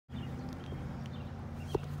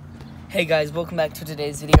Hey guys, welcome back to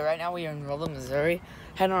today's video. Right now we are in Rolla, Missouri,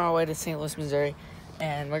 heading on our way to St. Louis, Missouri,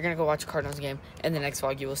 and we're gonna go watch a Cardinals game. In the next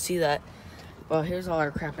vlog, you will see that. Well, here's all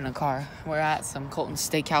our crap in the car. We're at some Colton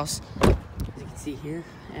Steakhouse, as you can see here,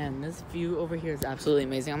 and this view over here is absolutely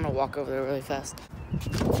amazing. I'm gonna walk over there really fast.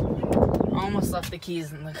 I almost left the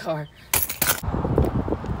keys in the car.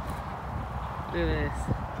 Look at this.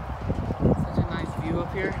 Such a nice view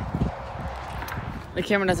up here. The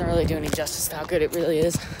camera doesn't really do any justice to how good it really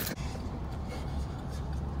is.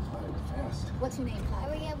 What's your name?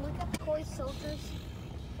 Oh yeah, look up toy soldiers.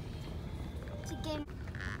 It's a game.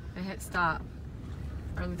 I hit stop.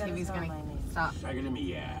 Or the TV's gonna stop. Second me,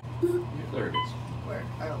 yeah. There it is. Where?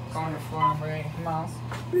 Oh, going to floor number 8 miles.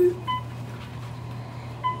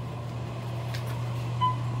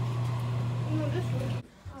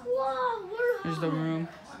 Whoa, Here's the room.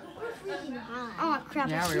 we're freaking high. Oh crap!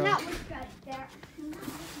 Yeah, we are. Not look right there.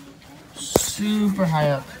 Super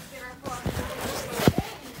high up.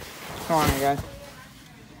 Come on, guys.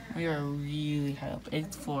 We are really high up.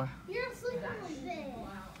 8th floor. You're sleeping like this.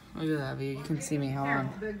 Look at that view. You can see me. Hold on.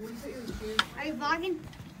 Are you vlogging?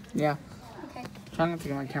 Yeah. Okay. Try not to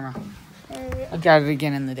get my camera. I'll get it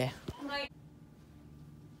again in the day.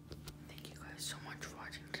 Thank you guys so much for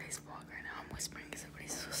watching today's vlog. Right now I'm whispering because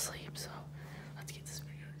everybody's asleep. So let's get this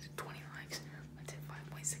video to 20 likes. Let's hit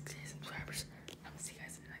 5.6 subscribers.